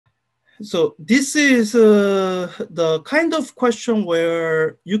So this is the kind of question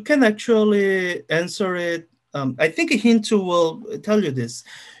where you can actually answer it. I think a hint will tell you this.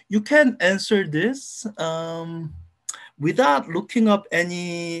 You can answer this without looking up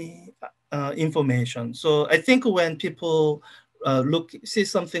any information. So I think when people see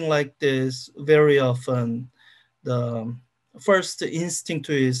something like this, very often the first instinct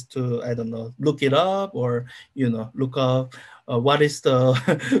is to, I don't know, look it up, or look up what is the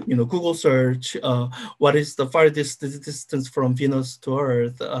Google search, what is the farthest distance from Venus to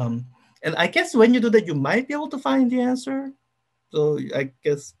Earth. And I guess when you do that, you might be able to find the answer. So I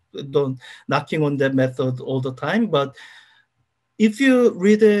guess don't knocking on that method all the time, but if you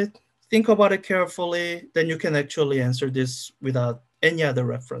read it, think about it carefully, then you can actually answer this without any other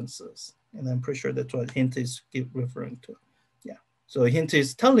references. And I'm pretty sure that's what hint is referring to. Yeah. So hint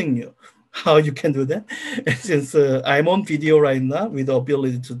is telling you how you can do that. And since I'm on video right now with the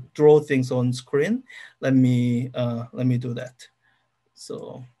ability to draw things on screen, let me do that.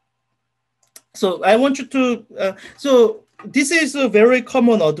 So I want you to, so this is a very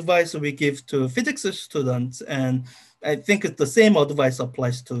common advice we give to physics students, and I think the same advice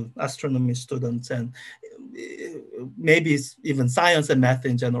applies to astronomy students, and maybe even science and math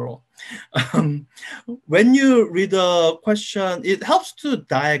in general. Um, when you read a question, it helps to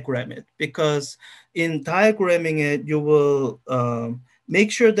diagram it, because in diagramming it, you will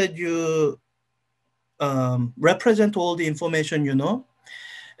make sure that you represent all the information you know.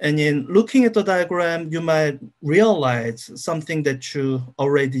 And in looking at the diagram, you might realize something that you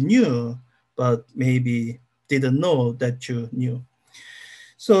already knew, but maybe didn't know that you knew.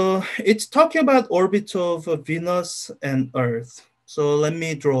 So it's talking about orbits of Venus and Earth. So let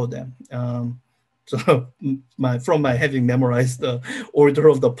me draw them. So from my having memorized the order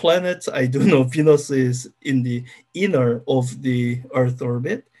of the planets, I do know Venus is in the inner of the Earth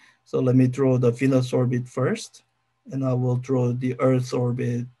orbit. So let me draw the Venus orbit first, and I will draw the Earth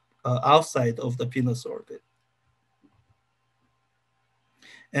orbit outside of the Venus orbit.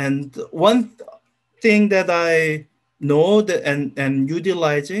 And one thing that I know that and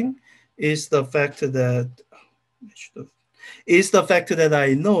utilizing is the fact that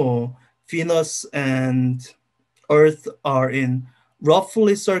I know Venus and Earth are in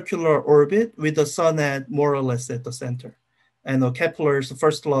roughly circular orbit with the sun at more or less at the center. I know Kepler's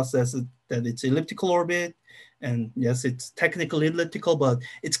first law says that it's elliptical orbit, and yes, it's technically elliptical, but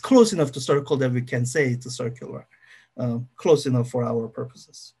it's close enough to circle that we can say it's a circular, close enough for our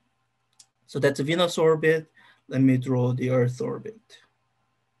purposes. So that's a Venus orbit. Let me draw the Earth orbit.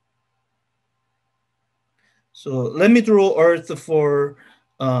 So let me draw Earth for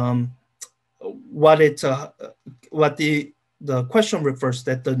what the question refers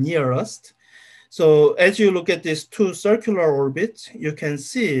to, the nearest. So as you look at these two circular orbits, you can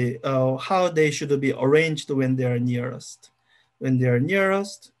see how they should be arranged when they are nearest. When they are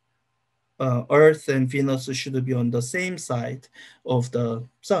nearest, Earth and Venus should be on the same side of the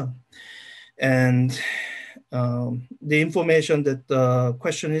sun. And the information that the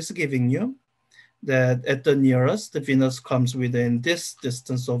question is giving you, that at the nearest, the Venus comes within this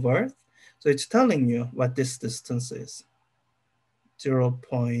distance of Earth. So it's telling you what this distance is,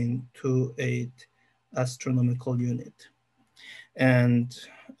 0.28 astronomical unit. And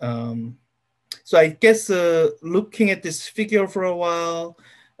so I guess looking at this figure for a while,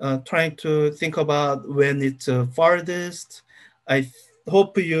 trying to think about when it's farthest, I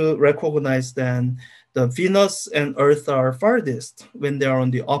hope you recognize then the Venus and Earth are farthest when they are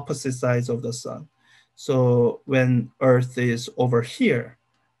on the opposite sides of the sun. So when Earth is over here,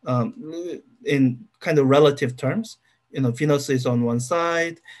 in kind of relative terms, Venus is on one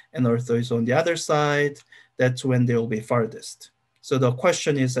side and Earth is on the other side, that's when they will be farthest. So the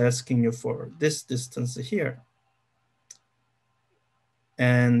question is asking you for this distance here.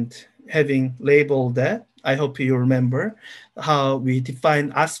 And having labeled that, I hope you remember how we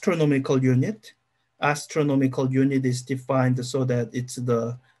define astronomical unit. Astronomical unit is defined so that it's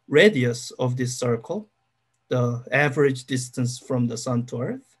the radius of this circle, the average distance from the sun to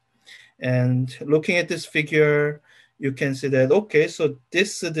Earth. And looking at this figure, you can see that, okay, so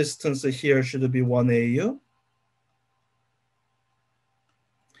this distance here should be 1 AU.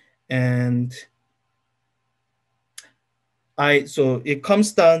 And so it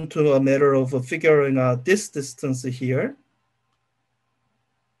comes down to a matter of figuring out this distance here.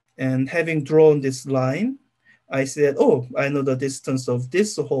 And having drawn this line, I said, oh, I know the distance of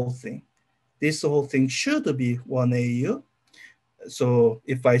this whole thing. This whole thing should be 1 AU. So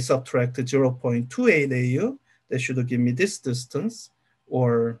if I subtract 0.28 AU, that should give me this distance.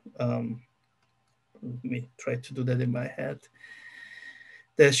 Or let me try to do that in my head.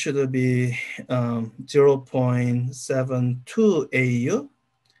 that should be 0.72 AU.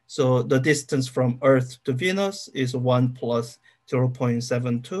 So the distance from Earth to Venus is 1 plus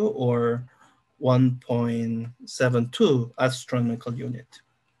 0.72 or 1.72 astronomical unit.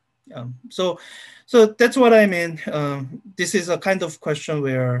 So that's what I mean. This is a kind of question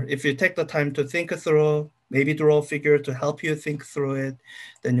where if you take the time to think through, maybe draw a figure to help you think through it,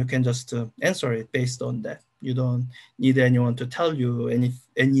 then you can just answer it based on that. You don't need anyone to tell you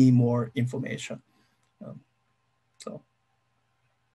any more information.